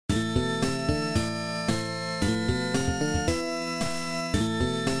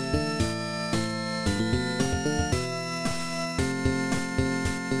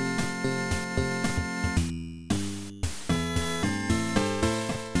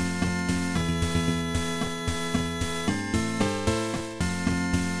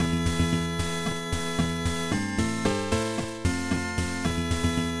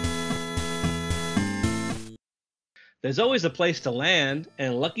There's always a place to land,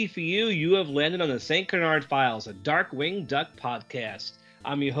 and lucky for you, you have landed on the St. Canard Files, a Darkwing Duck podcast.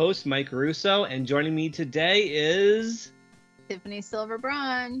 I'm your host, Mike Russo, and joining me today is... Tiffany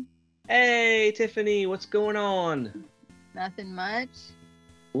Silver-Braun. Hey, Tiffany, what's going on? Nothing much.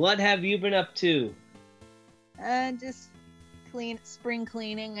 What have you been up to? Just spring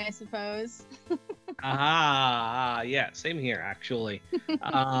cleaning, I suppose. Yeah, same here, actually.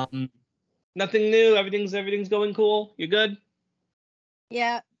 Nothing new. Everything's going cool. You good?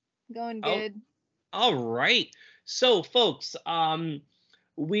 Yeah, going good. All right. So, folks,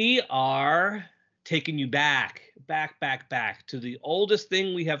 we are taking you back to the oldest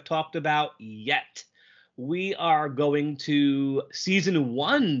thing we have talked about yet. We are going to season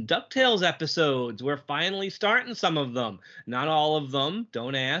 1 Ducktales episodes. We're finally starting some of them. Not all of them,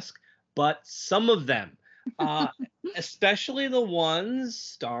 don't ask, but some of them. Especially the ones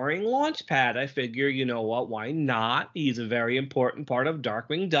starring Launchpad. I figure, you know what, why not? He's a very important part of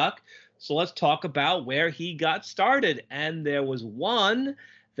Darkwing Duck. So let's talk about where he got started. And there was one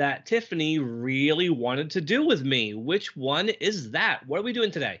that Tiffany really wanted to do with me. Which one is that? What are we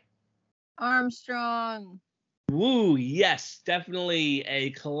doing today? Armstrong. Woo, yes, definitely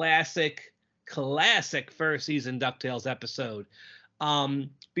a classic first season DuckTales episode.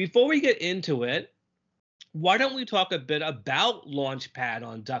 Before we get into it, why don't we talk a bit about Launchpad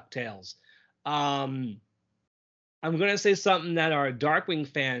on DuckTales? I'm going to say something that our Darkwing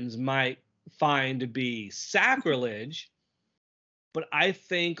fans might find to be sacrilege, but I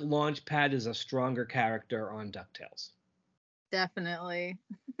think Launchpad is a stronger character on DuckTales. Definitely.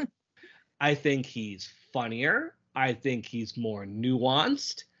 I think he's funnier. I think he's more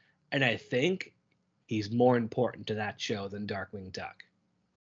nuanced. And I think he's more important to that show than Darkwing Duck.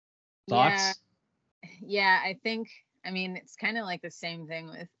 Thoughts? Yeah, I think, it's kind of like the same thing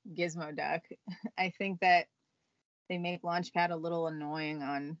with Gizmo Duck. I think that they make Launchpad a little annoying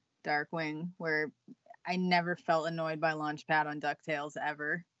on Darkwing, where I never felt annoyed by Launchpad on DuckTales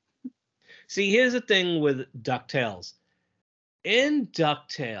ever. See, here's the thing with DuckTales. In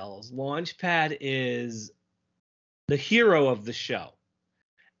DuckTales, Launchpad is the hero of the show.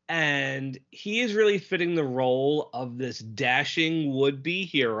 And he is really fitting the role of this dashing would-be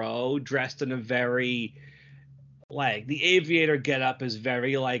hero dressed in a very, the aviator getup is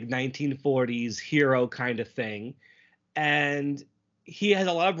very 1940s hero kind of thing. And he has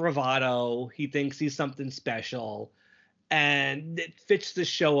a lot of bravado. He thinks he's something special. And it fits the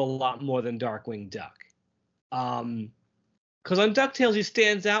show a lot more than Darkwing Duck. Because on DuckTales, he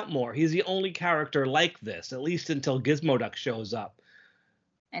stands out more. He's the only character like this, at least until Gizmo Duck shows up.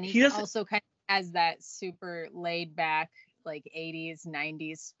 And he also kind of has that super laid back, 80s,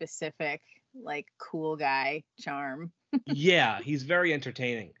 90s specific, cool guy charm. Yeah, he's very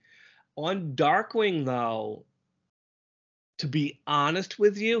entertaining. On Darkwing, though, to be honest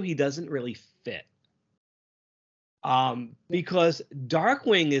with you, he doesn't really fit. Because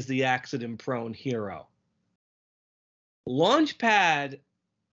Darkwing is the accident-prone hero. Launchpad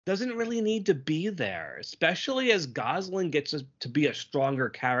doesn't really need to be there, especially as Gosling gets to be a stronger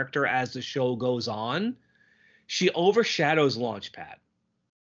character as the show goes on. She overshadows Launchpad.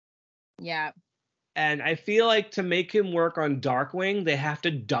 Yeah. And I feel like to make him work on Darkwing, they have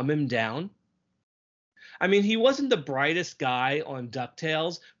to dumb him down. He wasn't the brightest guy on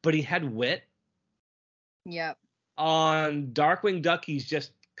DuckTales, but he had wit. Yep. On Darkwing Duck, he's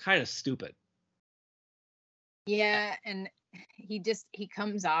just kind of stupid. Yeah, and he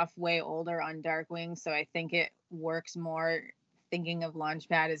comes off way older on Darkwing, so I think it works more thinking of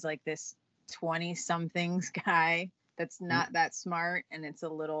Launchpad as this 20-somethings guy that's not that smart, and it's a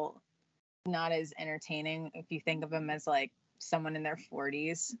little not as entertaining if you think of him as someone in their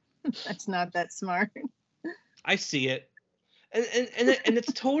 40s that's not that smart. I see it. And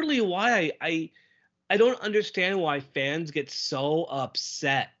it's totally why I don't understand why fans get so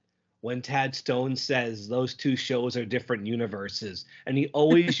upset when Tad Stone says those two shows are different universes, and he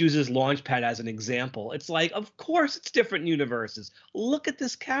always uses Launchpad as an example. It's of course it's different universes. Look at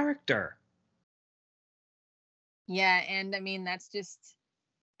this character. Yeah, and that's just,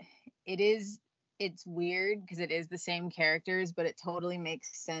 it's weird because it is the same characters, but it totally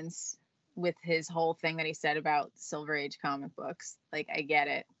makes sense with his whole thing that he said about Silver Age comic books. I get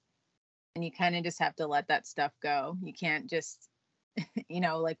it. And you kind of just have to let that stuff go. You can't just...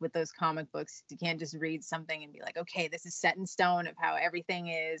 with those comic books, you can't just read something and be okay, this is set in stone of how everything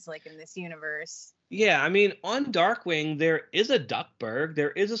is in this universe. Yeah, on Darkwing, there is a Duckburg,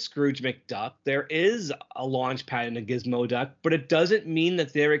 there is a Scrooge McDuck, there is a Launchpad and a Gizmo Duck, but it doesn't mean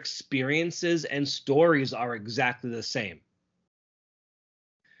that their experiences and stories are exactly the same.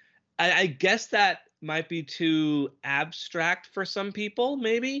 I guess that might be too abstract for some people,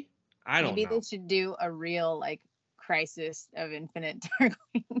 maybe. I don't Maybe they know. should do a real like Crisis of Infinite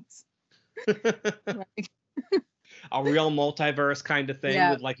Darklings. Like, A real multiverse kind of thing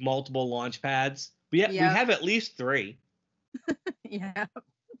yeah, with like multiple launch pads. We yeah, have at least 3. yeah.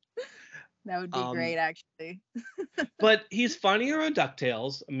 That would be Um, great, actually. but he's funnier on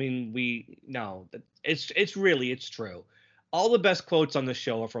DuckTales. I mean, we no, it's true. All the best quotes on the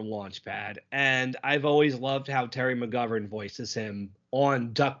show are from Launchpad, and I've always loved how Terry McGovern voices him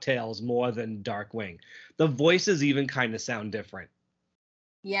on DuckTales more than Darkwing. The voices even kind of sound different.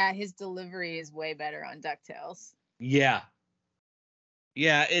 Yeah, his delivery is way better on DuckTales. Yeah.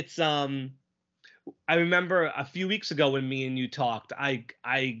 Yeah, it's I remember a few weeks ago when me and you talked, I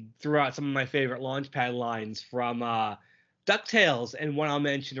threw out some of my favorite Launchpad lines from DuckTales, and one I'll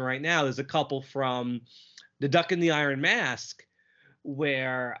mention right now is a couple from The Duck in the Iron Mask,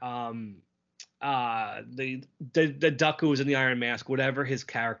 where the duck who was in the Iron Mask, whatever his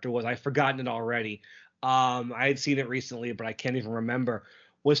character was, I've forgotten it already. I had seen it recently, but I can't even remember.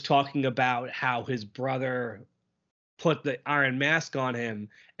 Was talking about how his brother put the Iron Mask on him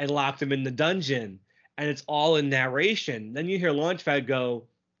and locked him in the dungeon, and it's all in narration. Then you hear Launchpad go,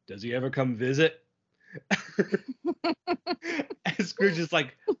 "Does he ever come visit?" And Scrooge is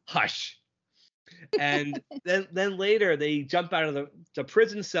like, "Hush." And then later they jump out of the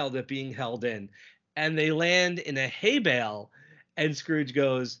prison cell they're being held in, and they land in a hay bale, and Scrooge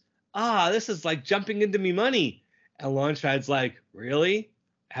goes, this is like jumping into me money. And Launchpad's like, really?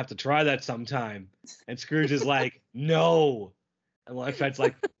 I have to try that sometime. And Scrooge is like, no. And Launchpad's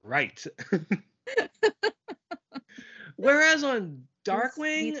like, right. Whereas on He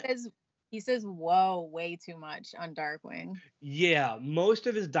Darkwing, says he says whoa way too much on Darkwing. yeah, most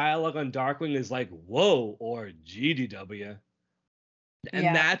of his dialogue on Darkwing is like, whoa, or GDW. And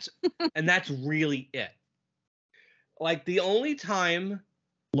Yeah. that's really it. Like the only time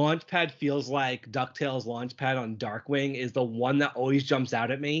Launchpad feels like DuckTales Launchpad on Darkwing is the one that always jumps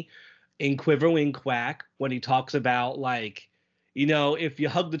out at me in Quiverwing Quack when he talks about like, if you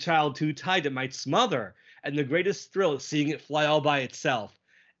hug the child too tight, it might smother. And the greatest thrill is seeing it fly all by itself.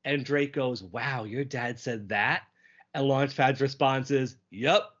 And Drake goes, wow, your dad said that? And Launchpad's response is,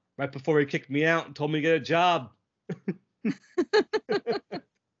 yep, right before he kicked me out and told me to get a job.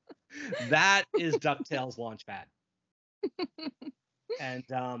 That is DuckTales Launchpad.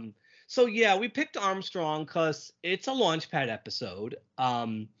 And so yeah, we picked Armstrong because it's a Launchpad episode,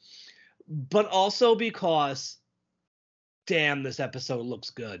 but also because, damn, this episode looks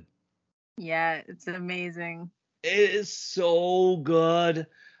good. Yeah, it's amazing. It is so good.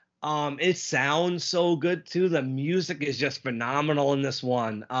 It sounds so good too. The music is just phenomenal in this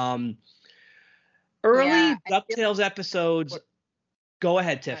one. Yeah, Early I feel DuckTales episodes. Go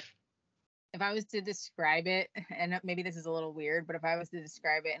ahead, like Tiff. if I was to describe it, and maybe this is a little weird, but if I was to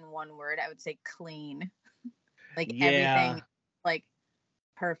describe it in one word, I would say clean. Like Yeah, everything like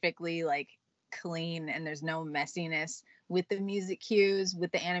perfectly like clean and there's no messiness with the music cues,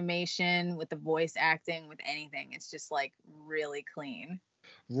 with the animation, with the voice acting, with anything. It's just like really clean.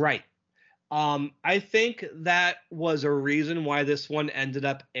 right. I think that was a reason why this one ended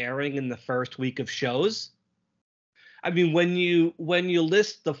up airing in the first week of shows. I mean, when you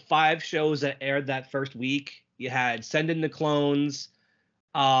list the 5 shows that aired that first week, you had Send in the Clones,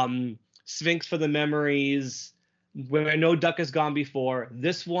 Sphinx for the Memories, Where No Duck Has Gone Before,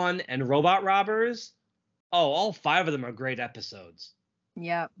 this one, and Robot Robbers. Oh, all 5 of them are great episodes.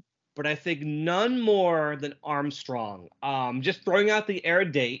 Yep. But I think none more than Armstrong. Just throwing out the air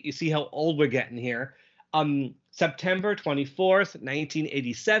date, you see how old we're getting here. September 24th,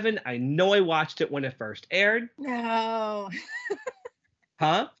 1987. I know I watched it when it first aired. No.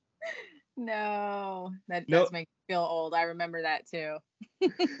 Huh? No. That No. does make me feel old. I remember that too.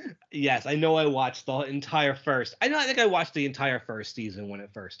 Yes, I know I watched the entire first. I think I watched the entire first season when it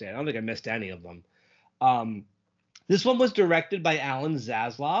first aired. I don't think I missed any of them. Um, this one was directed by Alan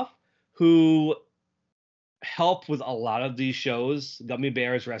Zasloff, who helped with a lot of these shows: Gummy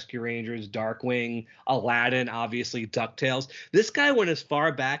Bears, Rescue Rangers, Darkwing, Aladdin, obviously DuckTales. This guy went as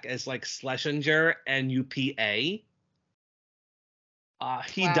far back as like Schlesinger and UPA.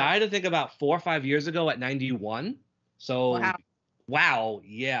 He Wow. died, I think, about 4 or 5 years ago at 91. So, Wow. wow,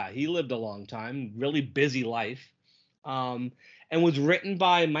 yeah, he lived a long time, really busy life. Um, and was written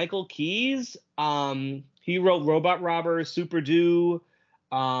by Michael Keyes. He wrote Robot Robbers, Super Do,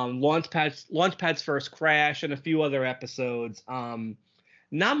 Launchpad's First Crash, and a few other episodes.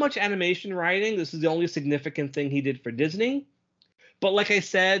 Not much animation writing. This is the only significant thing he did for Disney. But like I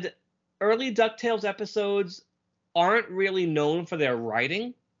said, early DuckTales episodes aren't really known for their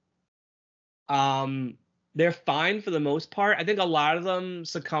writing. They're fine for the most part. I think a lot of them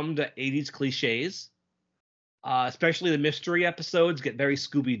succumb to 80s cliches. Especially the mystery episodes get very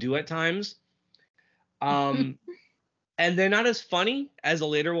Scooby-Doo at times. Um, and they're not as funny as the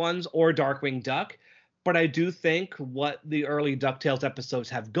later ones or Darkwing Duck, but I do think what the early DuckTales episodes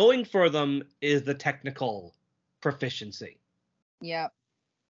have going for them is the technical proficiency. Yep.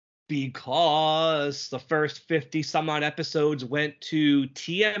 Because the first 50 some odd episodes went to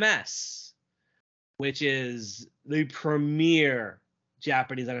TMS, which is the premier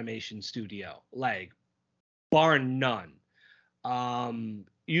Japanese animation studio, like bar none.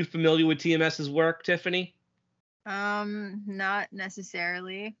 You familiar with TMS's work, Tiffany? Not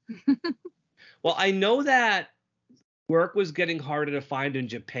necessarily. Well, I know that work was getting harder to find in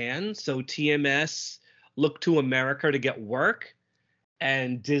Japan, so TMS looked to America to get work,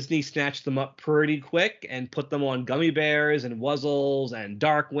 and Disney snatched them up pretty quick and put them on Gummy Bears and Wuzzles and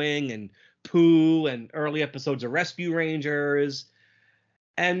Darkwing and Pooh and early episodes of Rescue Rangers.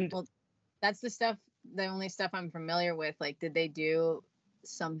 And Well, that's the only stuff I'm familiar with. Like, did they do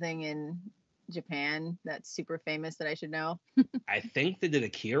something in Japan that's super famous that I should know? I think they did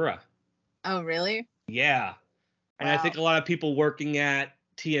Akira. Oh, really? Yeah. And I think Wow. a lot of people working at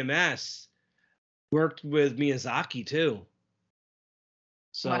TMS worked with Miyazaki too.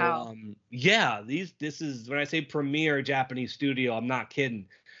 So Wow. yeah, this is when I say premier Japanese studio, I'm not kidding.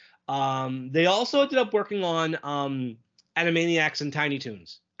 They also ended up working on Animaniacs and Tiny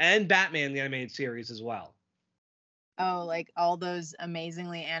Toons and Batman the animated series as well. Oh, like all those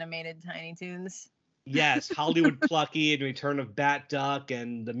amazingly animated Tiny Toons. Yes, Hollywood Plucky and Return of Bat Duck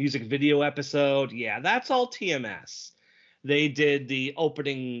and the music video episode. Yeah, that's all TMS. They did the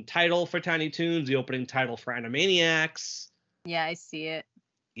opening title for Tiny Toons, the opening title for Animaniacs. Yeah, I see it.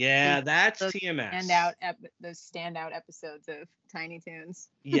 Yeah, Those that's those TMS. those standout episodes of Tiny Toons.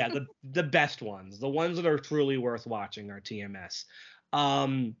 Yeah, the best ones, the ones that are truly worth watching are TMS.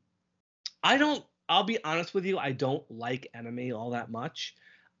 Um, I don't. I'll be honest with you. I don't like anime all that much.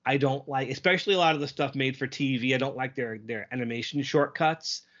 I don't like, especially a lot of the stuff made for TV. I don't like their animation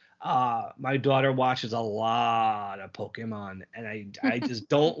shortcuts. My daughter watches a lot of Pokemon, and I just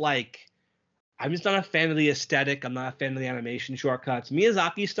don't like. I'm just not a fan of the aesthetic. I'm not a fan of the animation shortcuts.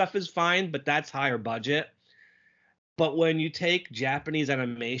 Miyazaki stuff is fine, but that's higher budget. But when you take Japanese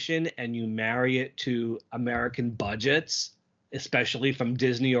animation and you marry it to American budgets, especially from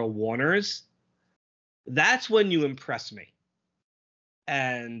Disney or Warner's, that's when you impress me.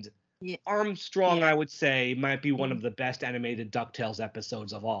 And Yeah, Armstrong, yeah, I would say, might be one of the best animated DuckTales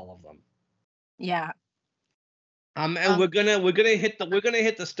episodes of all of them. yeah. And we're gonna hit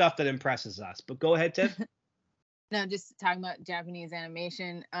the stuff that impresses us. But go ahead, Tiff. No, just talking about Japanese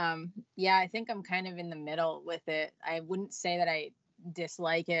animation. Yeah, I think I'm kind of in the middle with it. I wouldn't say that I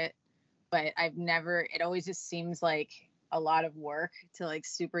dislike it, but it always just seems like a lot of work to like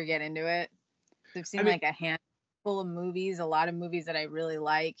super get into it. I've I seen mean, like a handful of movies, a lot of movies that I really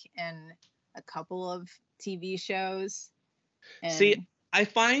like, and a couple of TV shows. see, And I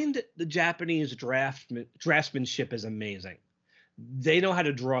find the Japanese draftsmanship is amazing. They know how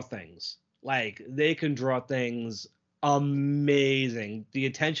to draw things. Like they can draw things amazing. The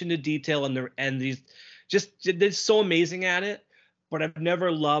attention to detail and these just they're so amazing at it. But I've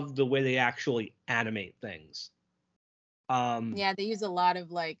never loved the way they actually animate things. Um, yeah, they use a lot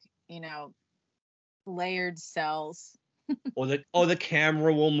of like, layered cells. or the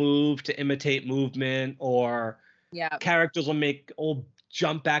camera will move to imitate movement, or Yeah. characters will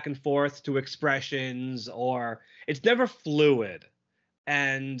jump back and forth to expressions, or it's never fluid.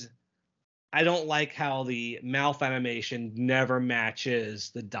 And I don't like how the mouth animation never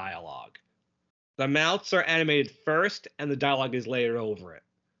matches the dialogue. The mouths are animated first and the dialogue is layered over it,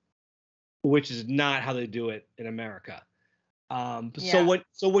 which is not how they do it in America. So Yeah.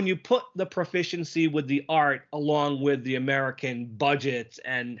 when you put the proficiency with the art along with the American budgets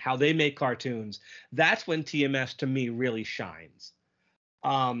and how they make cartoons, that's when TMS to me really shines.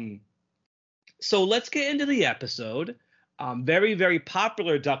 Um, so let's get into the episode. Very, very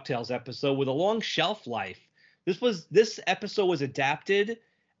popular DuckTales episode with a long shelf life. This episode was adapted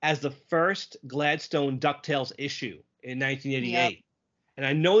as the first Gladstone DuckTales issue in Yep. 1988, and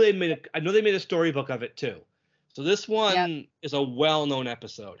I know they made a storybook of it too. So this Yep. one is a well-known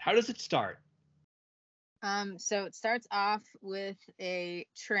episode. How does it start? So it starts off with a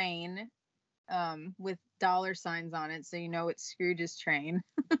train, with dollar signs on it, so you know it's Scrooge's train.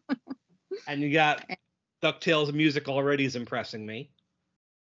 And you got DuckTales music already is impressing me.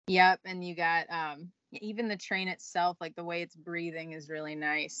 Yep, and you got even the train itself, like the way it's breathing is really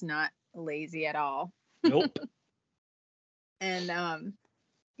nice, not lazy at all. Nope. And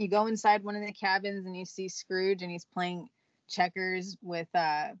you go inside one of the cabins and you see Scrooge, and he's playing checkers with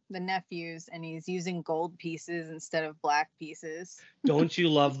the nephews, and he's using gold pieces instead of black pieces. Don't you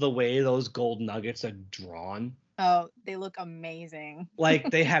love the way those gold nuggets are drawn? Oh, they look amazing.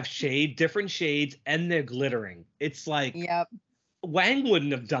 Like they have different shades, and they're glittering. It's like, Yep. Wang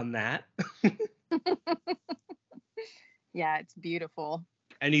wouldn't have done that. Yeah, it's beautiful.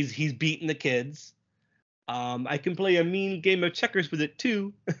 And he's beating the kids. I can play a mean game of checkers with it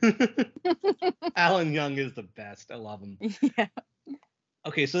too. Alan Young is the best. I love him. Yeah.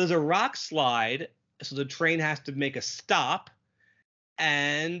 Okay, so there's a rock slide, so the train has to make a stop,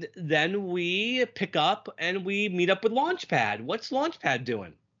 and then we pick up and we meet up with Launchpad. What's Launchpad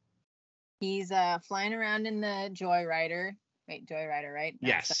doing? He's flying around in the Joyrider. Wait, Joyrider, right?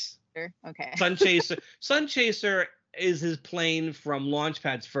 Yes. Okay. Sun Chaser is his plane from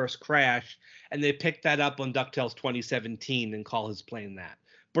Launchpad's first crash, and they picked that up on DuckTales 2017 and call his plane that.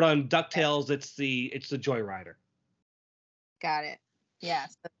 But on DuckTales, it's the Joyrider. Got it. Yeah,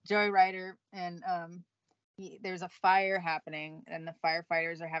 so Joyrider, and there's a fire happening, and the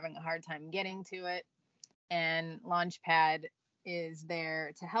firefighters are having a hard time getting to it, and Launchpad is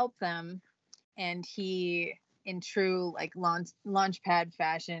there to help them, and he, in true like Launchpad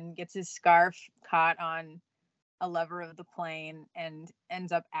fashion, gets his scarf caught on a lever of the plane and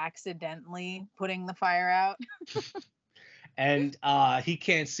ends up accidentally putting the fire out. And he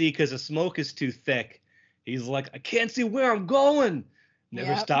can't see because the smoke is too thick. He's like, I can't see where I'm going.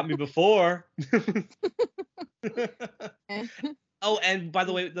 Never stopped me before. Oh, and by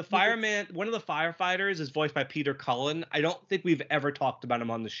the way, the fireman, one of the firefighters, is voiced by Peter Cullen. I don't think we've ever talked about him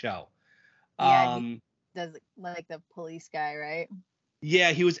on the show. Yeah, he does like the police guy, right?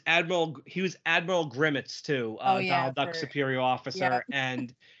 Yeah, he was Admiral Grimmets too. Donald Duck's superior officer,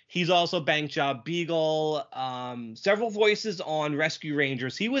 and he's also Bank Job Beagle. Several voices on Rescue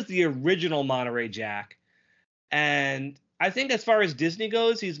Rangers. He was the original Monterey Jack, and I think as far as Disney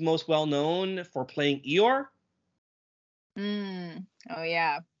goes, he's most well known for playing Eeyore. Oh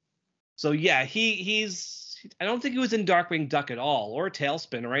yeah. So yeah, he's. I don't think he was in Darkwing Duck at all, or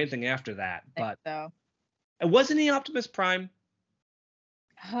Tailspin, or anything after that. But wasn't he Optimus Prime?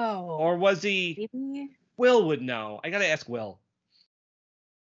 Oh. Or was he? Maybe? Will would know. I gotta ask Will.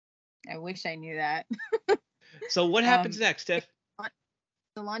 I wish I knew that. So what happens next, Tiff?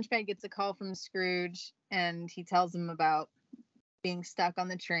 The Launchpad gets a call from Scrooge, and he tells him about being stuck on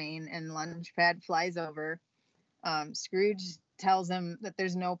the train, and Launchpad flies over. Scrooge tells him that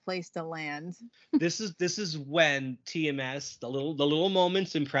there's no place to land. This is when TMS, the little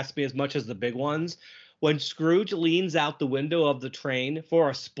moments impress me as much as the big ones. When Scrooge leans out the window of the train for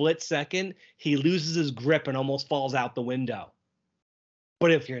a split second, he loses his grip and almost falls out the window.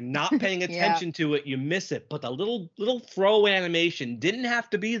 But if you're not paying attention to it, you miss it. But the little throwaway animation didn't have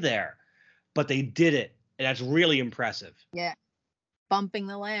to be there, but they did it, and that's really impressive. Yeah, bumping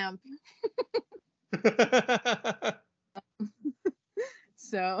the lamp.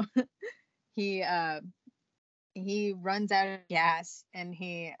 So he runs out of gas, and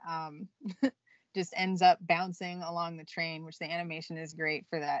he just ends up bouncing along the train, which the animation is great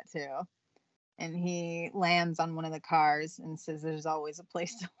for that too. And he lands on one of the cars and says there's always a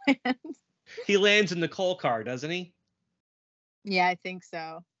place to land. He lands in the coal car, doesn't he? Yeah, I think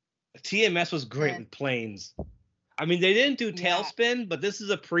so. TMS was great with planes. I mean, they didn't do Tailspin, but this is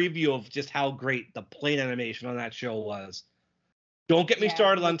a preview of just how great the plane animation on that show was. Don't get me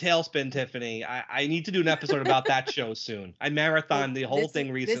started on Tailspin, Tiffany. I need to do an episode about that show soon. I marathoned the whole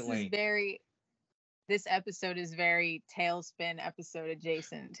thing recently. This episode is very Tailspin episode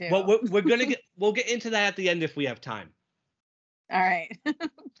adjacent too. Well, we'll get into that at the end if we have time. All right.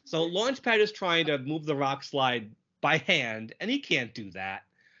 So Launchpad is trying to move the rock slide by hand, and he can't do that.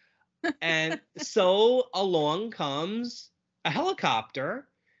 And so along comes a helicopter,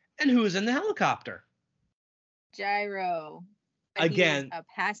 and who's in the helicopter? Gyro. Again, a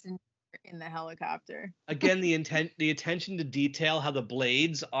passenger in the helicopter. Again, the attention to detail, how the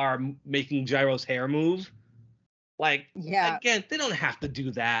blades are making Gyro's hair move. Like, again, they don't have to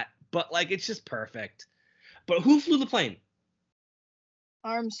do that, but like it's just perfect. But who flew the plane?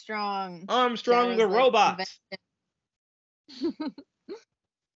 Armstrong. Armstrong the robot.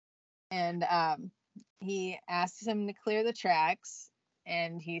 And he asks him to clear the tracks,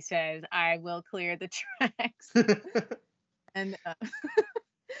 and he says, "I will clear the tracks." And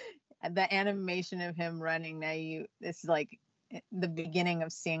the animation of him running, this is like the beginning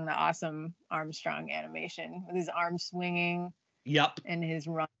of seeing the awesome Armstrong animation with his arms swinging. Yep. And his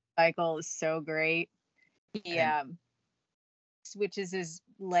run cycle is so great. He switches his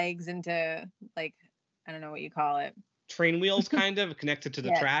legs into, like, I don't know what you call it. train wheels, kind of connected to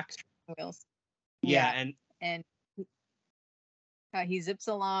the track. Wheels. Yeah, and he zips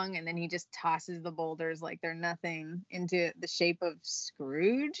along, and then he just tosses the boulders like they're nothing into the shape of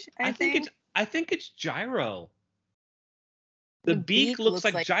Scrooge. I think it's Gyro. The beak looks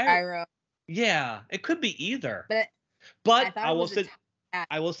like Gyro. Yeah, it could be either. But I will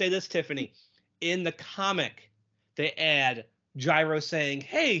say this, Tiffany. In the comic, they add Gyro saying,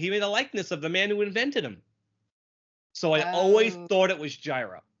 "Hey, he made a likeness of the man who invented him." So I always thought it was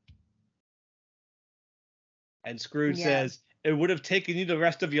Gyro. And Scrooge says, "It would have taken you the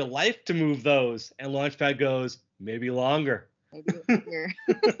rest of your life to move those." And Launchpad goes, "Maybe longer." Maybe longer.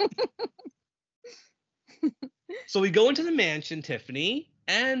 So we go into the mansion, Tiffany,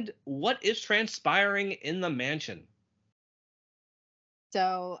 and what is transpiring in the mansion?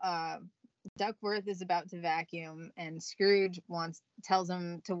 So Duckworth is about to vacuum, and Scrooge tells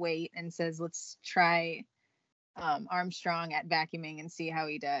him to wait and says, "Let's try Armstrong at vacuuming and see how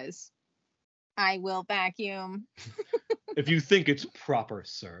he does." "I will vacuum." If you think it's proper,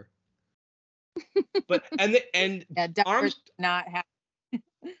 sir. But Duckworth not happy.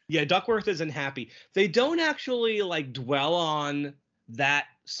 Yeah, Duckworth isn't happy. They don't actually like dwell on that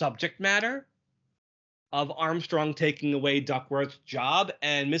subject matter of Armstrong taking away Duckworth's job,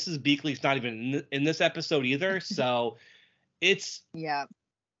 and Mrs. Beakley's not even in this episode either. So it's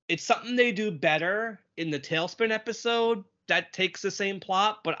something they do better in the Tailspin episode that takes the same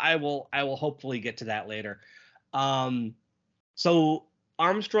plot, but I will hopefully get to that later. So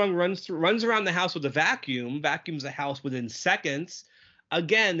Armstrong runs around the house with a vacuums the house within seconds.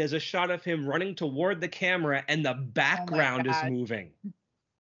 Again, there's a shot of him running toward the camera, and the background is moving.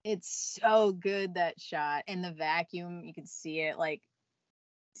 It's so good, that shot. And the vacuum, you can see it like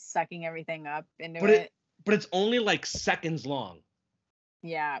sucking everything up into it. But it's only like seconds long.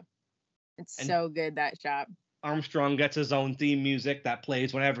 Yeah. It's so good, that shot. Armstrong gets his own theme music that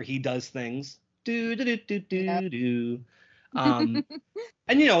plays whenever he does things. Do do do do do do. And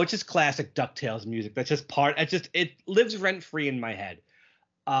it's just classic Ducktales music. That's just it lives rent free in my head.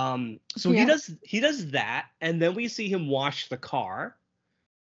 So he does that, and then we see him wash the car,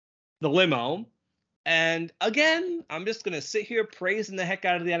 the limo, and again, I'm just gonna sit here praising the heck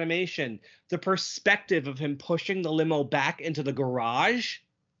out of the animation. The perspective of him pushing the limo back into the garage.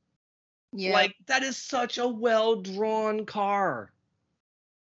 Yeah. Like, that is such a well-drawn car.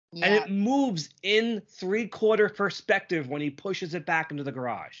 Yeah. And it moves in 3/4 perspective when he pushes it back into the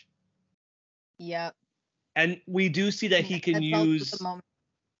garage. Yep. And we do see that he can use...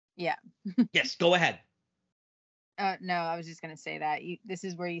 Yeah. Yes, go ahead. No, I was just going to say that. This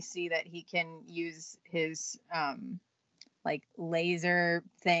is where you see that he can use his like laser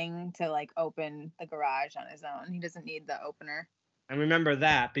thing to like open the garage on his own. He doesn't need the opener. And remember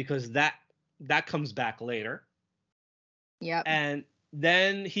that, because that comes back later. Yep. And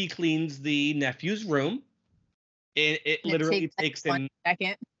then he cleans the nephew's room. It literally takes him 1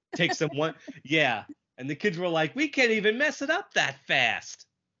 second. Takes him one. Yeah. And the kids were like, "We can't even mess it up that fast."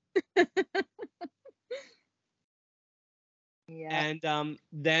 Yeah. And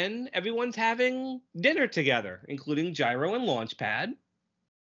then everyone's having dinner together, including Gyro and Launchpad.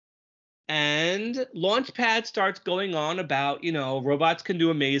 And Launchpad starts going on about, robots can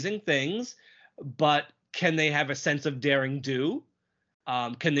do amazing things, but can they have a sense of daring do?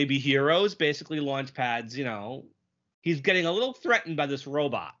 Can they be heroes? Basically, Launchpad's, he's getting a little threatened by this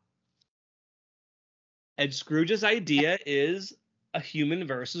robot. And Scrooge's idea is a human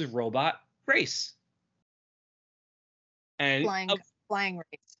versus robot race. And flying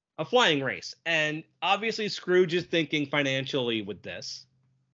race. A flying race. And obviously Scrooge is thinking financially with this.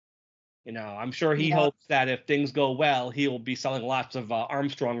 I'm sure he hopes that if things go well, he will be selling lots of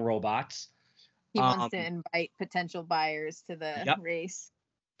Armstrong robots. He wants to invite potential buyers to the race.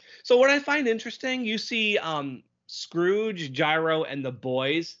 So what I find interesting, you see Scrooge, Gyro, and the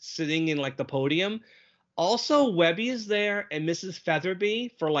boys sitting in like the podium. Also, Webby is there and Mrs.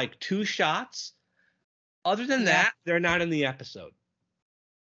 Featherby for like 2 shots. Other than that, they're not in the episode.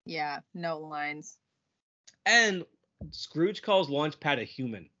 Yeah, no lines. And Scrooge calls Launchpad a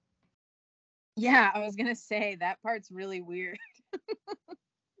human. Yeah, I was going to say, that part's really weird.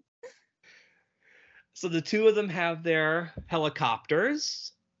 So the two of them have their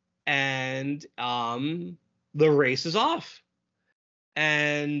helicopters, and the race is off.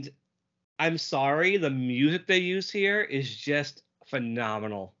 And I'm sorry, the music they use here is just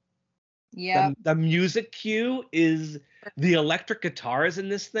phenomenal. Yeah. The music cue is the electric guitars in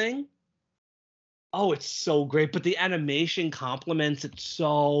this thing. Oh, it's so great. But the animation complements it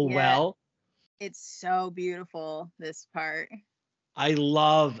so well. It's so beautiful, this part. I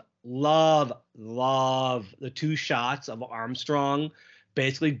love love the two shots of Armstrong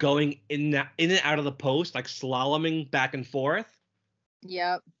basically going in and out of the post, like slaloming back and forth.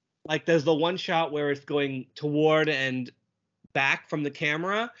 Yep. Like there's the one shot where it's going toward and back from the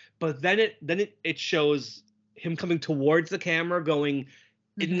camera, but then it shows him coming towards the camera, going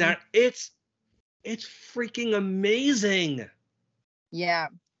in that. It's freaking amazing. Yeah.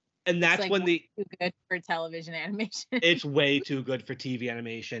 And that's like when too good for television animation. It's way too good for TV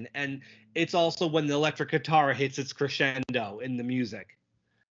animation. And it's also when the electric guitar hits its crescendo in the music.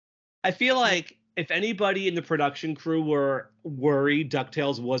 I feel like if anybody in the production crew were worried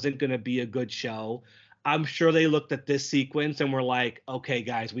DuckTales wasn't going to be a good show, I'm sure they looked at this sequence and were like, okay,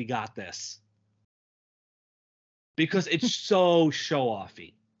 guys, we got this. Because it's so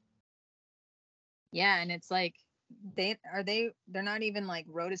show-offy. Yeah, and it's like they're not even like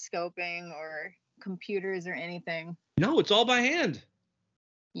rotoscoping or computers or anything. No, it's all by hand.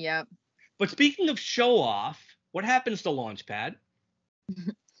 Yep. But speaking of show-off, what happens to Launchpad?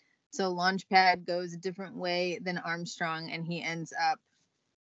 So Launchpad goes a different way than Armstrong, and he ends up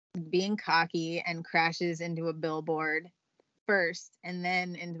being cocky and crashes into a billboard first and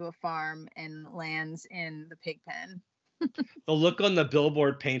then into a farm and lands in the pig pen. The look on the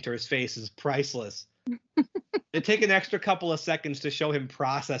billboard painter's face is priceless. They take an extra couple of seconds to show him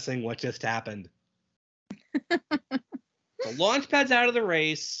processing what just happened. So Launchpad's out of the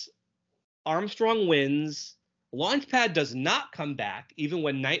race. Armstrong wins. Launchpad does not come back, even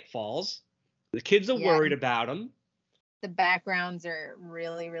when night falls. The kids are worried about him. The backgrounds are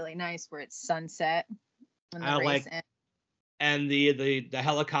really, really nice where it's sunset when the race ends. And the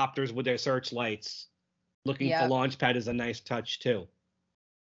helicopters with their searchlights looking for Launchpad is a nice touch, too.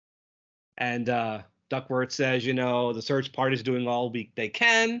 And Duckworth says, the search party's doing all they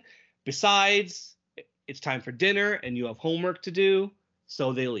can. Besides, it's time for dinner, and you have homework to do,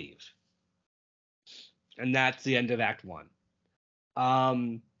 so they leave. And that's the end of Act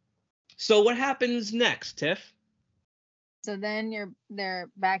 1. So what happens next, Tiff? So then they're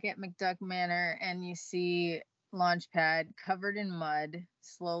back at McDuck Manor, and you see Launchpad covered in mud,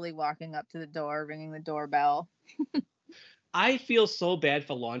 slowly walking up to the door, ringing the doorbell. I feel so bad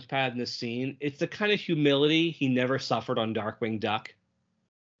for Launchpad in this scene. It's the kind of humility he never suffered on Darkwing Duck.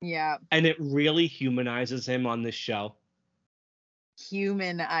 Yeah. And it really humanizes him on this show.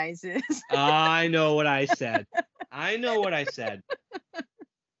 Humanizes. I know what I said.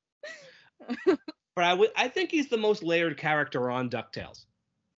 But I think he's the most layered character on DuckTales.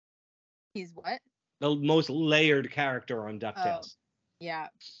 He's what? The most layered character on DuckTales. Oh, yeah.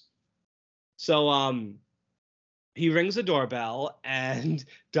 So he rings the doorbell and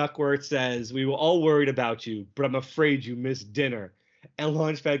Duckworth says, "We were all worried about you, but I'm afraid you missed dinner." And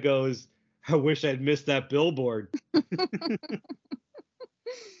Launchpad goes, "I wish I'd missed that billboard."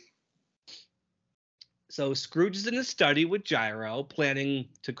 So Scrooge is in his study with Gyro, planning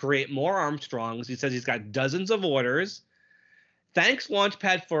to create more Armstrongs. He says he's got dozens of orders. Thanks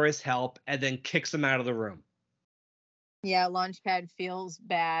Launchpad for his help, and then kicks him out of the room. Yeah, Launchpad feels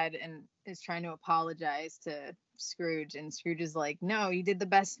bad and is trying to apologize to Scrooge, and Scrooge is like, "No, you did the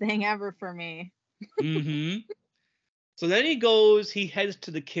best thing ever for me." So then he heads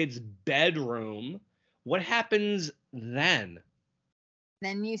to the kid's bedroom. What happens then?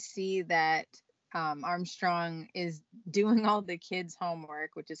 Then you see that Armstrong is doing all the kids'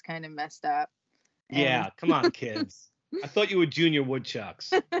 homework, which is kind of messed up. Yeah, come on, kids. I thought you were junior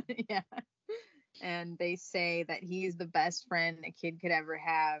woodchucks. Yeah. And they say that he's the best friend a kid could ever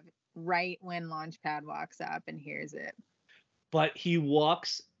have right when Launchpad walks up and hears it. But he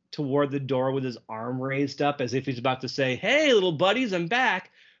walks toward the door with his arm raised up as if he's about to say, "Hey, little buddies, I'm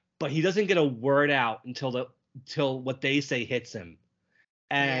back." But he doesn't get a word out until what they say hits him.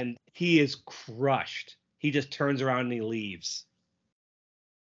 And he is crushed. He just turns around and he leaves.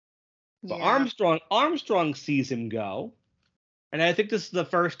 But Armstrong sees him go. And I think this is the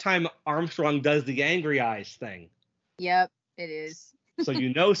first time Armstrong does the angry eyes thing. Yep, it is.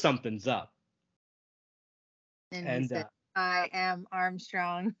 So something's up. And he said, "I am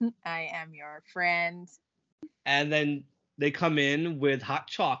Armstrong. I am your friend." And then they come in with hot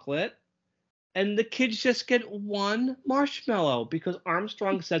chocolate. And the kids just get one marshmallow because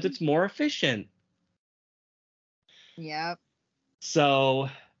Armstrong says it's more efficient. Yep. So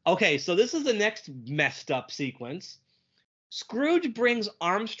this is the next messed up sequence. Scrooge brings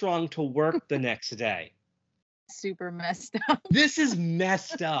Armstrong to work the next day. Super messed up. This is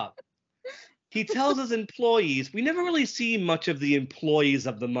messed up. He tells his employees, we never really see much of the employees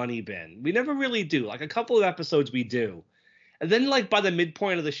of the Money Bin. We never really do. Like a couple of episodes we do. And then, like, by the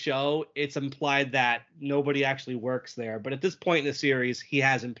midpoint of the show, it's implied that nobody actually works there. But at this point in the series, he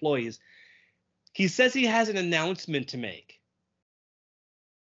has employees. He says he has an announcement to make.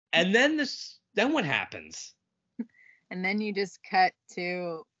 And then what happens? And then you just cut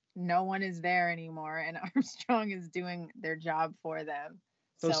to no one is there anymore, and Armstrong is doing their job for them.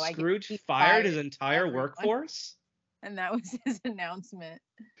 So I guess Scrooge he fired his entire everyone, workforce? and that was his announcement.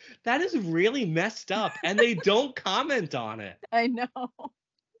 That is really messed up, and they don't comment on it. I know.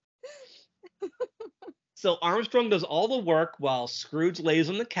 So Armstrong does all the work while Scrooge lays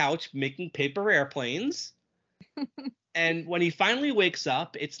on the couch making paper airplanes. And when he finally wakes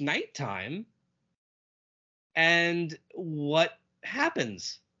up, it's nighttime. And what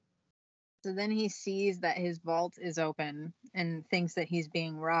happens? So then he sees that his vault is open and thinks that he's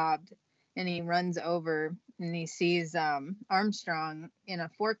being robbed. And he runs over and he sees Armstrong in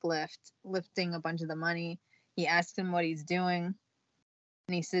a forklift lifting a bunch of the money. He asks him what he's doing.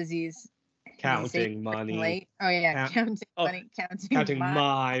 And he says he's counting money. Late. Oh, yeah. Counting money. Counting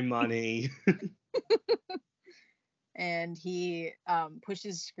my money. And he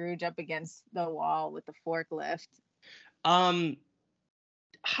pushes Scrooge up against the wall with the forklift.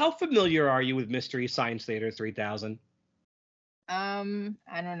 How familiar are you with Mystery Science Theater 3000? I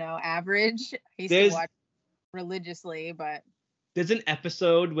don't know, average. I used to watch religiously, but there's an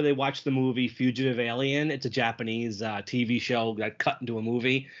episode where they watch the movie Fugitive Alien. It's a Japanese TV show that cut into a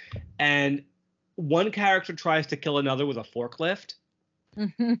movie, and one character tries to kill another with a forklift.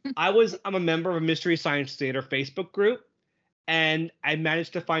 I'm a member of a Mystery Science Theater Facebook group, and I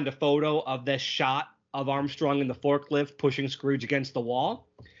managed to find a photo of this shot of Armstrong in the forklift pushing Scrooge against the wall.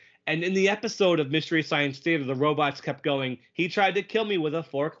 And in the episode of Mystery Science Theater, the robots kept going, "He tried to kill me with a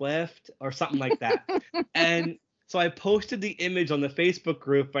forklift," or something like that. And so I posted the image on the Facebook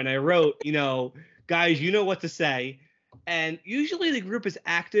group, and I wrote, guys, you know what to say. And usually the group is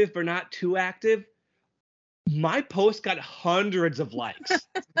active, but not too active. My post got hundreds of likes.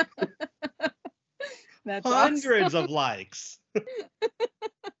 That's hundreds awesome. of likes.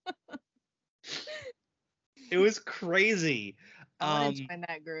 It was crazy. I want to join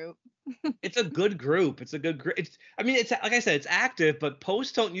that group. It's a good group. It's like I said, it's active, but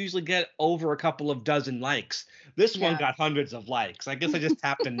posts don't usually get over a couple of dozen likes. This one got hundreds of likes. I guess I just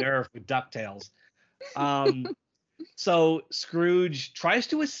tapped a nerve with Ducktales. So Scrooge tries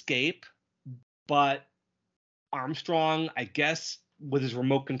to escape, but Armstrong, I guess, with his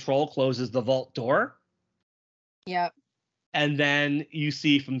remote control, closes the vault door. Yep. And then you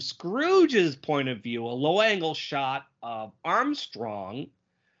see from Scrooge's point of view, a low-angle shot of Armstrong.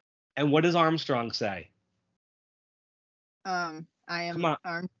 And what does Armstrong say? I am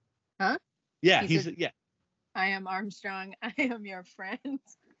Huh? Yeah, yeah. I am Armstrong. I am your friend.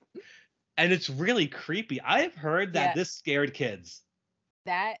 And it's really creepy. I have heard that this scared kids.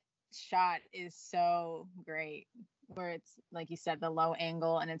 That shot is so great, where it's like you said, the low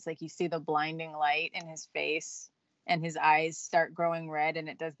angle, and it's like you see the blinding light in his face. And his eyes start growing red, and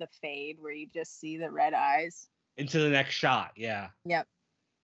it does the fade where you just see the red eyes. Into the next shot, yeah. Yep.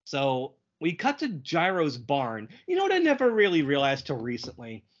 So we cut to Gyro's barn. You know what I never really realized till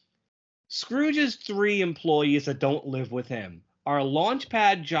recently? Scrooge's 3 employees that don't live with him are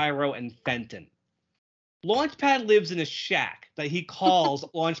Launchpad, Gyro, and Fenton. Launchpad lives in a shack that he calls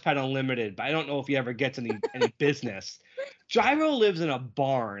Launchpad Unlimited, but I don't know if he ever gets any business. Gyro lives in a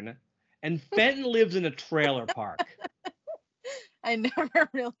barn. And Fenton lives in a trailer park. I never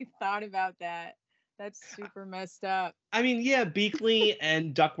really thought about that. That's super messed up. I mean, yeah, Beakley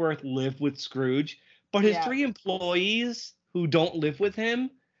and Duckworth live with Scrooge, but his 3 employees who don't live with him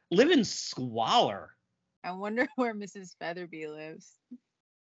live in squalor. I wonder where Mrs. Featherby lives.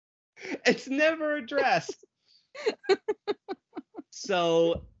 It's never addressed.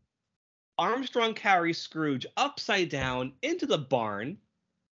 So Armstrong carries Scrooge upside down into the barn.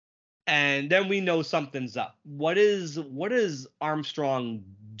 And then we know something's up. What does Armstrong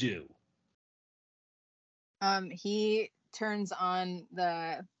do? He turns on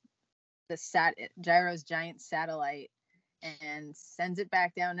Gyro's giant satellite and sends it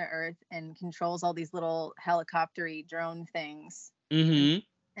back down to Earth and controls all these little helicopter-y drone things. Mm-hmm.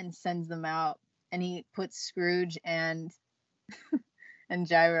 And sends them out. And he puts Scrooge and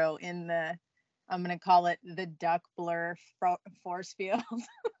Gyro in I'm going to call it the duck blur force field.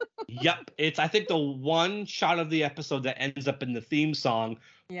 Yep. It's, I think, the one shot of the episode that ends up in the theme song,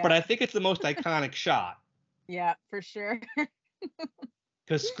 but I think it's the most iconic shot. Yeah, for sure.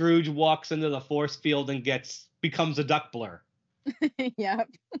 Because Scrooge walks into the force field and becomes a duck blur. Yep.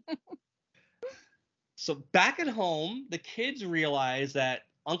 So back at home, the kids realize that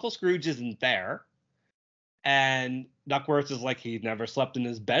Uncle Scrooge isn't there. And Duckworth is like, he never slept in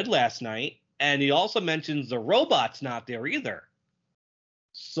his bed last night. And he also mentions the robot's not there either.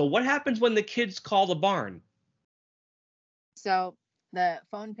 So what happens when the kids call the barn? So the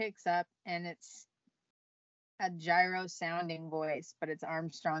phone picks up and it's a Gyro sounding voice, but it's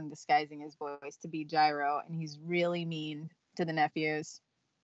Armstrong disguising his voice to be Gyro, and he's really mean to the nephews.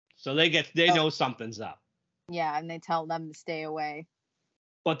 So they know something's up. Yeah, and they tell them to stay away.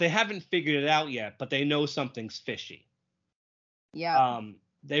 But they haven't figured it out yet, but they know something's fishy. Yeah.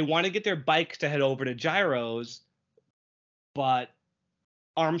 They want to get their bikes to head over to Gyro's, but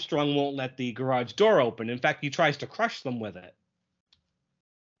Armstrong won't let the garage door open. In fact, he tries to crush them with it.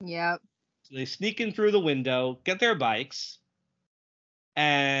 Yep. So they sneak in through the window, get their bikes,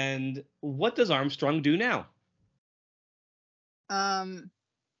 and what does Armstrong do now?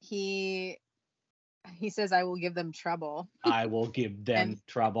 He says, "I will give them trouble." I will give them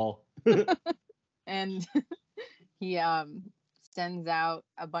trouble. And he sends out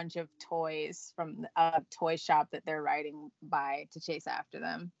a bunch of toys from a toy shop that they're riding by to chase after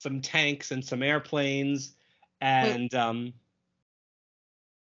them. Some tanks and some airplanes. And Wait,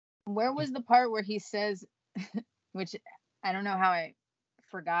 where was the part where he says, which I don't know how I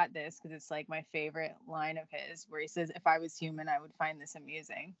forgot this because it's like my favorite line of his, where he says, "If I was human, I would find this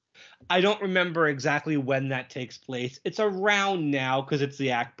amusing." I don't remember exactly when that takes place. It's around now because it's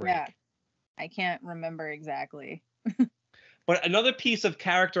the act break. Yeah, I can't remember exactly. But another piece of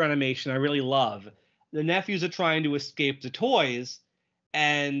character animation I really love, the nephews are trying to escape the toys,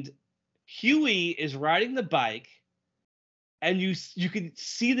 and Huey is riding the bike, and you can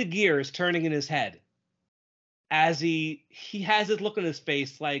see the gears turning in his head as he has this look on his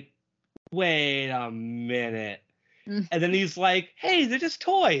face like, wait a minute. And then he's like, hey, they're just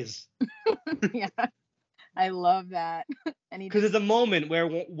toys. Yeah, I love that. And because there's a moment where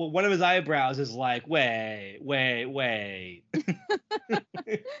one of his eyebrows is like, wait.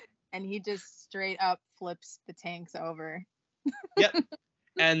 And he just straight up flips the tanks over. Yep.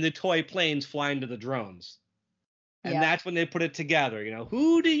 And the toy planes fly into the drones. And that's when they put it together. You know,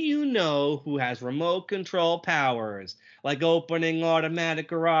 who do you know who has remote control powers, like opening automatic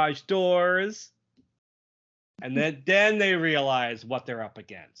garage doors? And then they realize what they're up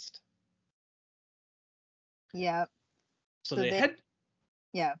against. Yeah. So they head.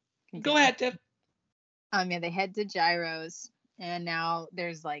 Yeah. Go ahead, Tiff. Yeah, they head to Gyro's, and now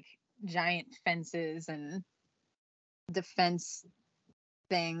there's like giant fences and defense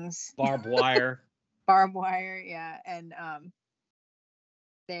things. Barbed wire. Yeah. And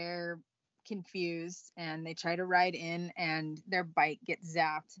they're confused and they try to ride in, and their bike gets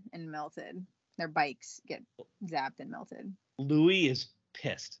zapped and melted. Their bikes get zapped and melted. Louis is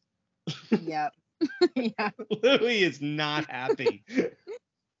pissed. Yep. Yeah. Louis is not happy.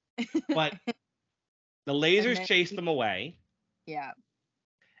 But the lasers chase them away. Yeah.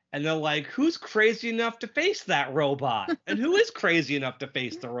 And they're like, who's crazy enough to face that robot? And who is crazy enough to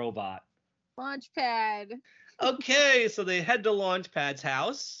face the robot? Launchpad. Okay, so they head to Launchpad's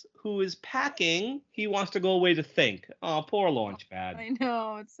house, who is packing. He wants to go away to think. Oh, poor Launchpad. I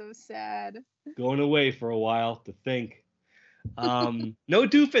know, it's so sad. Going away for a while to think. No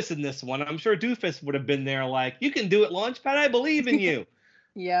Doofus in this one. I'm sure Doofus would have been there like, you can do it, Launchpad. I believe in you.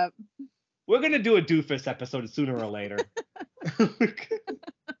 Yep. We're going to do a Doofus episode sooner or later.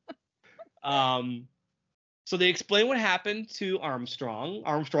 So they explain what happened to Armstrong.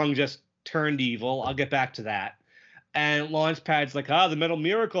 Armstrong just turned evil. I'll get back to that. And Launchpad's like, the metal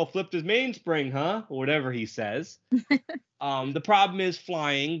miracle flipped his mainspring, huh? Or whatever he says. The problem is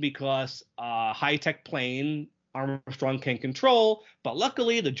flying because high-tech plane Armstrong can control, but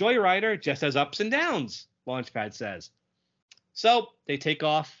luckily the Joyrider just has ups and downs, Launchpad says. So they take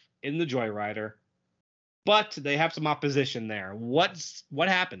off in the Joyrider, but they have some opposition there. What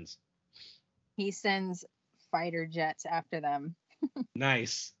happens? He sends fighter jets after them.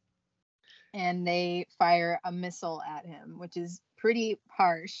 Nice. And they fire a missile at him, which is pretty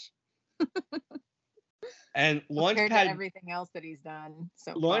harsh. And compared to everything else that he's done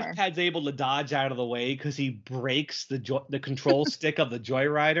so far. Launchpad's able to dodge out of the way because he breaks the control stick of the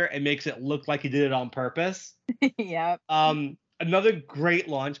Joyrider and makes it look like he did it on purpose. Yep. Another great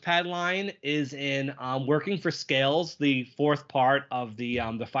Launchpad line is in Working for Scales, the fourth part of the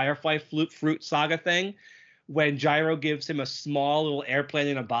Firefly Fruit Saga thing, when Gyro gives him a small little airplane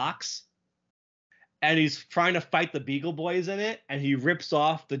in a box, and he's trying to fight the Beagle Boys in it, and he rips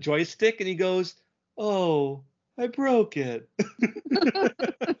off the joystick, and he goes, "Oh, I broke it."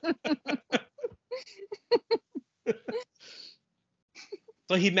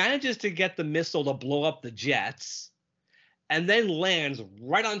 So he manages to get the missile to blow up the jets. and then lands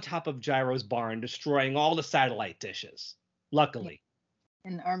right on top of Gyro's barn, destroying all the satellite dishes. Luckily.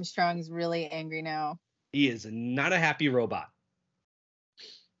 And Armstrong's really angry now. He is not a happy robot.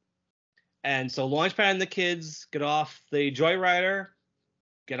 And so Launchpad and the kids get off the Joyrider,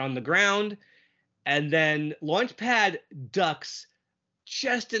 get on the ground, and then Launchpad ducks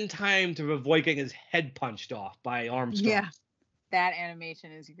just in time to avoid getting his head punched off by Armstrong. Yeah, that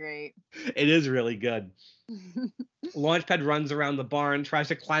animation is great. It is really good. Launchpad runs around the barn, tries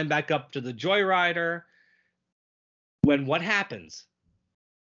to climb back up to the Joyrider. When what happens?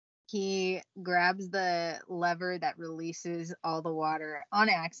 He grabs the lever that releases all the water on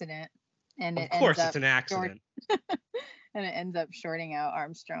accident. And of course it's an accident. And it ends up shorting out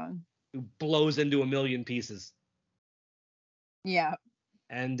Armstrong. Who blows into a million pieces. Yeah.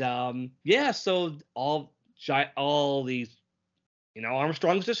 And so all these,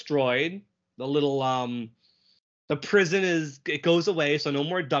 Armstrong's destroyed. The little the prison it goes away, so no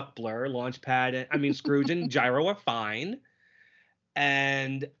more duck blur. Scrooge and Gyro are fine.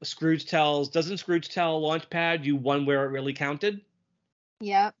 And doesn't Scrooge tell Launchpad you won where it really counted?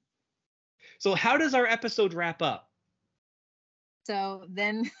 Yep. So how does our episode wrap up? So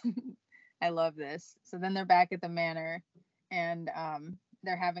then I love this. So then they're back at the manor, and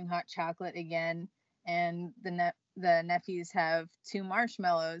they're having hot chocolate again, and the nephews have 2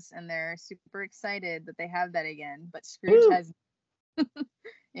 marshmallows, and they're super excited that they have that again. But Scrooge has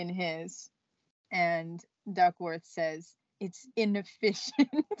in his, and Duckworth says it's inefficient.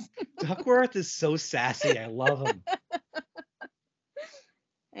 Duckworth is so sassy. I love him.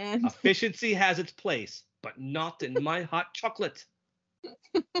 And efficiency has its place, but not in my hot chocolate.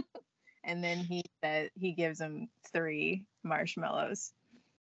 And then he gives him 3 marshmallows.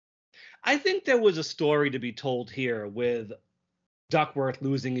 I think there was a story to be told here with Duckworth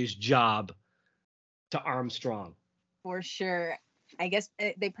losing his job to Armstrong. For sure. I guess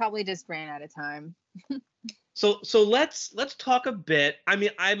they probably just ran out of time. So let's talk a bit. I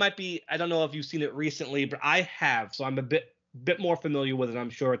don't know if you've seen it recently, but I have, so I'm a bit more familiar with it, I'm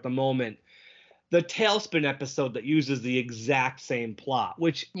sure, at the moment. The Tailspin episode that uses the exact same plot,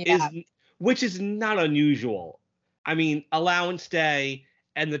 which is not unusual. Allowance Day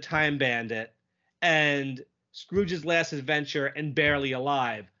and the Time Bandit and Scrooge's Last Adventure and Barely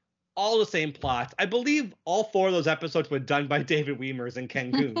Alive, all the same plots. I believe all 4 of those episodes were done by David Wiemers and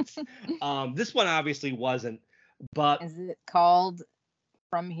Ken Kuntz. This one obviously wasn't, but is it called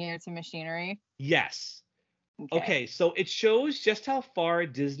From Here to Machinery? Yes. Okay, so it shows just how far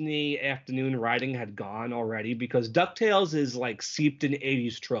Disney afternoon writing had gone already, because DuckTales is like seeped in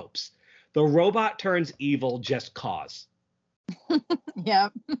 80s tropes. The robot turns evil just cause.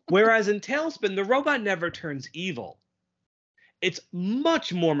 Yep. Whereas in Tailspin, the robot never turns evil. It's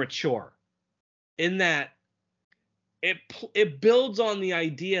much more mature in that it builds on the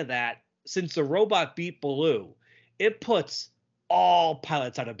idea that since the robot beat Baloo, it puts all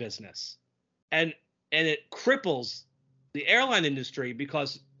pilots out of business. And it cripples the airline industry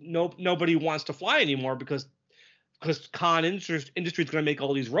because nobody wants to fly anymore because industry is going to make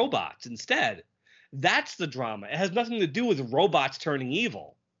all these robots instead. That's the drama. It has nothing to do with robots turning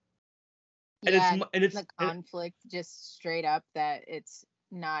evil. And it's the conflict just straight up that it's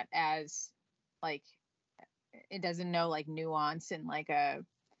not as it doesn't know nuance in a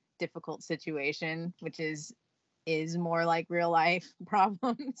difficult situation, which is more like real life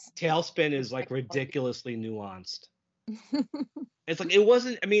problems. Tailspin is ridiculously nuanced. It's it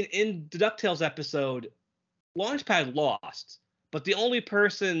wasn't, in the DuckTales episode, Launchpad lost, but the only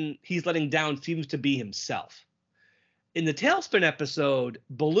person he's letting down seems to be himself. In the Tailspin episode,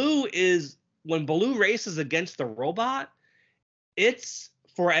 when Baloo races against the robot, it's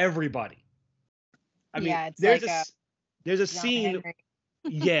for everybody. There's a scene.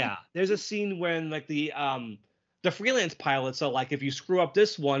 Yeah, there's a scene when the freelance pilots are if you screw up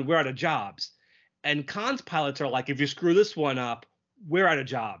this one, we're out of jobs. And Khan's pilots are if you screw this one up, we're out of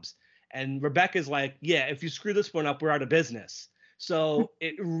jobs. And Rebecca's yeah, if you screw this one up, we're out of business. So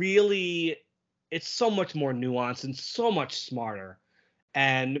it's so much more nuanced and so much smarter.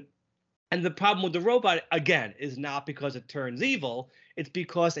 And the problem with the robot, again, is not because it turns evil. It's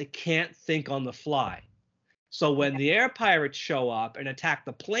because it can't think on the fly. So when the air pirates show up and attack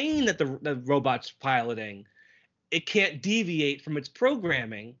the plane that the robot's piloting, it can't deviate from its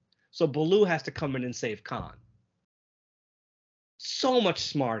programming, so Baloo has to come in and save Khan. So much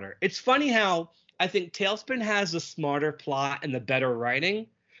smarter. It's funny how I think Tailspin has the smarter plot and the better writing,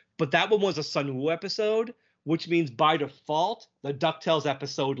 but that one was a Sun Wu episode, which means by default, the DuckTales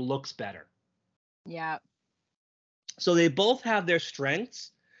episode looks better. Yeah. So they both have their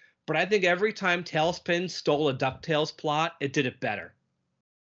strengths, But I think every time Tailspin stole a DuckTales plot, it did it better.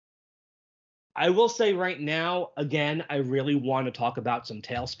 I will say right now, again, I really want to talk about some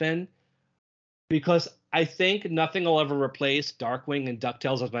Tailspin because I think nothing will ever replace Darkwing and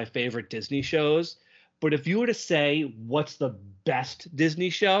DuckTales as my favorite Disney shows. But if you were to say what's the best Disney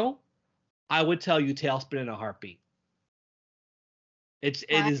show, I would tell you Tailspin in a heartbeat. It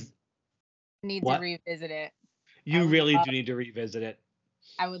I is need to what? revisit it. You really do need to revisit it.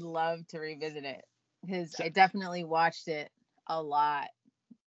 I would love to revisit it because So, I definitely watched it a lot.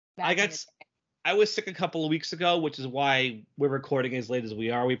 I was sick a couple of weeks ago, which is why we're recording as late as we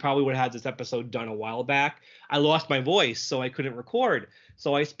are. We probably would have had this episode done a while back. I lost my voice, so I couldn't record.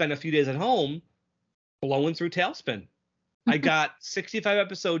 So I spent a few days at home blowing through Tailspin. I got 65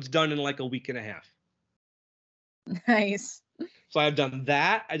 episodes done in like a week and a half. Nice. So I've done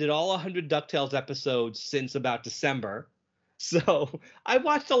that. I did all 100 DuckTales episodes since about December. So I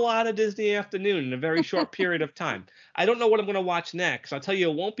watched a lot of Disney Afternoon in a very short period of time. I don't know what I'm going to watch next. I'll tell you,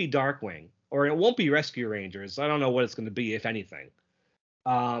 it won't be Darkwing or it won't be Rescue Rangers. I don't know what it's going to be, if anything.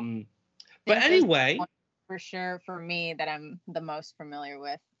 But anyway, for sure, for me, that I'm the most familiar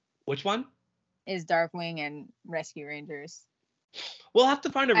with. Which one? Is Darkwing and Rescue Rangers. We'll have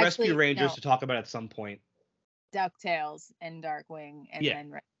to find a Rescue Rangers to talk about at some point. DuckTales and Darkwing and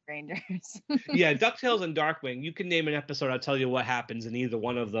then Rescue Rangers. Yeah, DuckTales and Darkwing. You can name an episode. I'll tell you what happens in either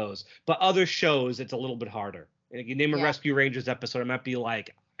one of those. But other shows, it's a little bit harder. If you name a Rescue Rangers episode, I might be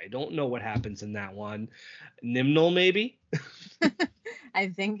like, I don't know what happens in that one. Nimnol, maybe? I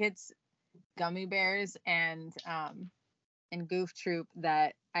think it's Gummy Bears and Goof Troop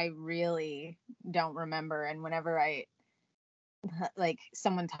that I really don't remember. And whenever like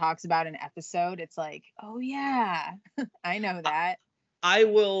someone talks about an episode, it's like, oh yeah, I know that. I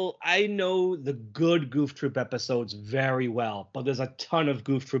know the good Goof Troop episodes very well, but there's a ton of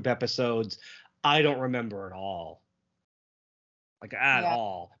Goof Troop episodes I don't remember at all. Like at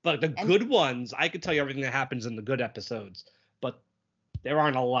all. But the good ones, I could tell you everything that happens in the good episodes. But there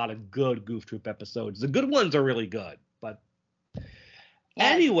aren't a lot of good Goof Troop episodes. The good ones are really good, but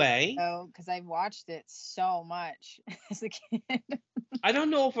anyway. Because I watched it so much as a kid. I don't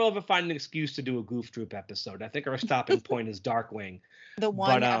know if we'll ever find an excuse to do a Goof Troop episode. I think our stopping point is Darkwing. The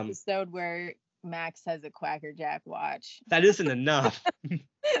one episode where Max has a Quacker Jack watch. That isn't enough.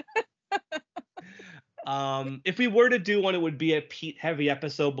 If we were to do one, it would be a Pete heavy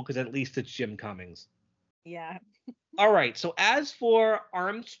episode because at least it's Jim Cummings. Yeah. All right. So as for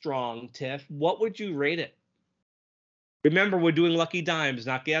Armstrong, Tiff, what would you rate it? Remember, we're doing lucky dimes,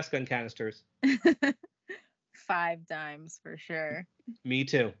 not gas gun canisters. 5 dimes for sure. Me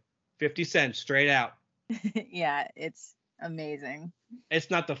too. 50 cents straight out. Yeah, it's amazing.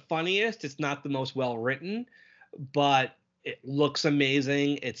 It's not the funniest. It's not the most well written, but it looks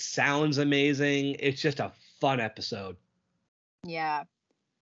amazing. It sounds amazing. It's just a fun episode. Yeah.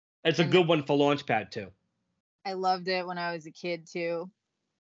 It's a good one for Launchpad too. I loved it when I was a kid too.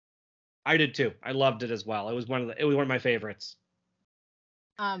 I did too. I loved it as well. It was one of my favorites.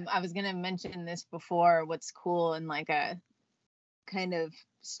 I was gonna mention this before. What's cool in like a kind of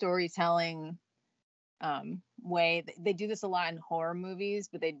storytelling way. They do this a lot in horror movies,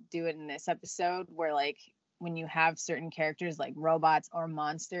 but they do it in this episode where like when you have certain characters like robots or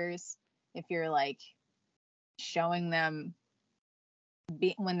monsters, if you're like showing them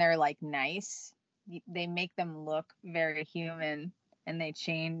when they're like nice, they make them look very human and they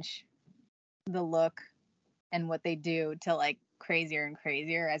change the look and what they do to like crazier and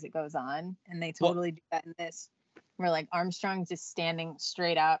crazier as it goes on. And they totally do that in this, where like Armstrong's just standing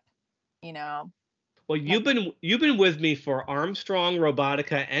straight up, you know. Well, you've been with me for Armstrong,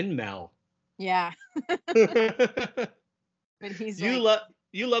 Robotica, and Mel. Yeah. But he's you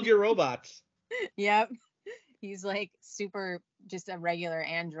love your robots. Yep. He's like super just a regular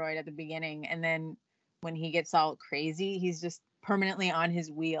android at the beginning, and then when he gets all crazy, he's just permanently on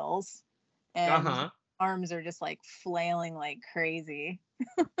his wheels, and arms are just like flailing like crazy.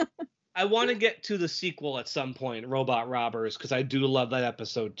 I want to get to the sequel at some point, Robot Robbers, because I do love that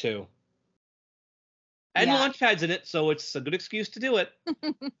episode too. And Launchpad's in it, so it's a good excuse to do it.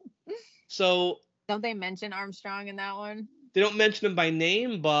 So don't they mention Armstrong in that one? They don't mention him by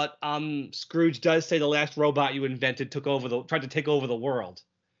name, but Scrooge does say the last robot you invented tried to take over the world.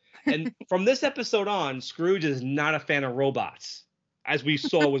 And from this episode on, Scrooge is not a fan of robots, as we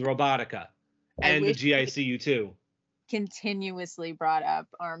saw with Robotica and the GICU too. Continuously brought up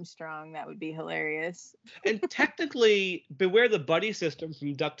Armstrong. That would be hilarious. And technically, Beware the Buddy System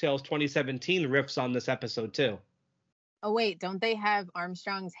from DuckTales 2017 riffs on this episode too. Oh wait, don't they have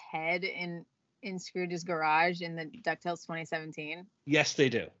Armstrong's head in Scrooge's garage in the DuckTales 2017? Yes, they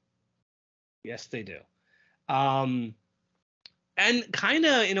do. Yes, they do. And kind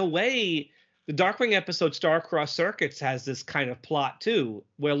of in a way, the Darkwing episode Star-Crossed Circuits has this kind of plot too,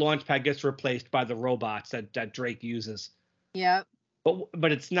 where Launchpad gets replaced by the robots that Drake uses. Yep.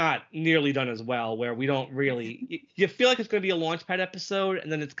 But it's not nearly done as well, where we don't really you feel like it's going to be a Launchpad episode,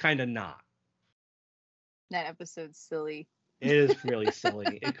 and then it's kind of not. That episode's silly. It is really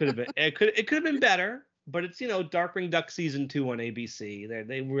silly. It could have been better, but it's Darkwing Duck season 2 on ABC.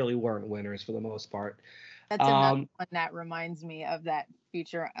 They really weren't winners for the most part. That's another one that reminds me of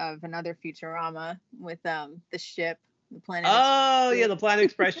another Futurama with the ship, the Planet Express. Oh yeah, the Planet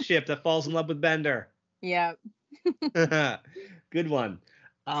Express ship that falls in love with Bender. Yeah. Good one.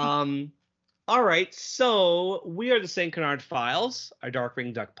 All right, so we are the St. Canard Files, our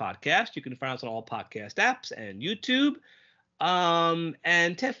Darkwing Duck podcast. You can find us on all podcast apps and YouTube.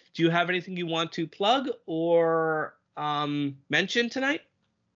 And Tiff, do you have anything you want to plug or mention tonight?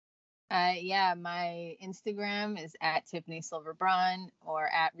 Yeah, my Instagram is at Tiffany Silverbraun or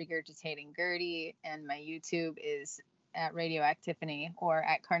at Regurgitating Gertie, and my YouTube is at Radioactiffany or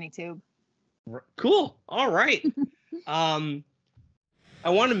at CarneyTube. Cool. All right. I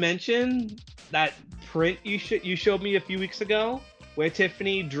want to mention that print you showed me a few weeks ago, where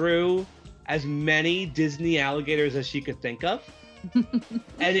Tiffany drew as many Disney alligators as she could think of,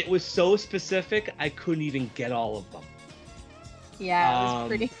 and it was so specific I couldn't even get all of them. Yeah,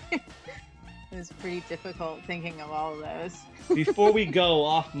 it was pretty difficult thinking of all of those. Before we go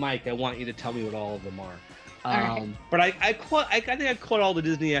off mic, I want you to tell me what all of them are. Right. But I think I caught all the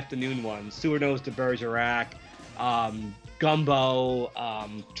Disney afternoon ones: Sewer Nose de Bergerac, Gumbo,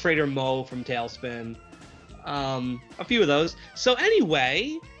 Trader Mo from Tailspin, a few of those. So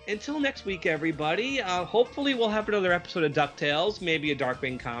anyway, until next week, everybody. Hopefully we'll have another episode of Ducktales, maybe a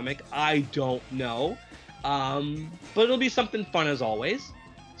Darkwing comic. I don't know, but it'll be something fun as always.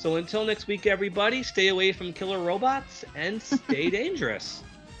 So until next week, everybody, stay away from killer robots and stay dangerous.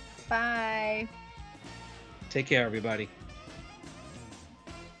 Bye. Take care, everybody.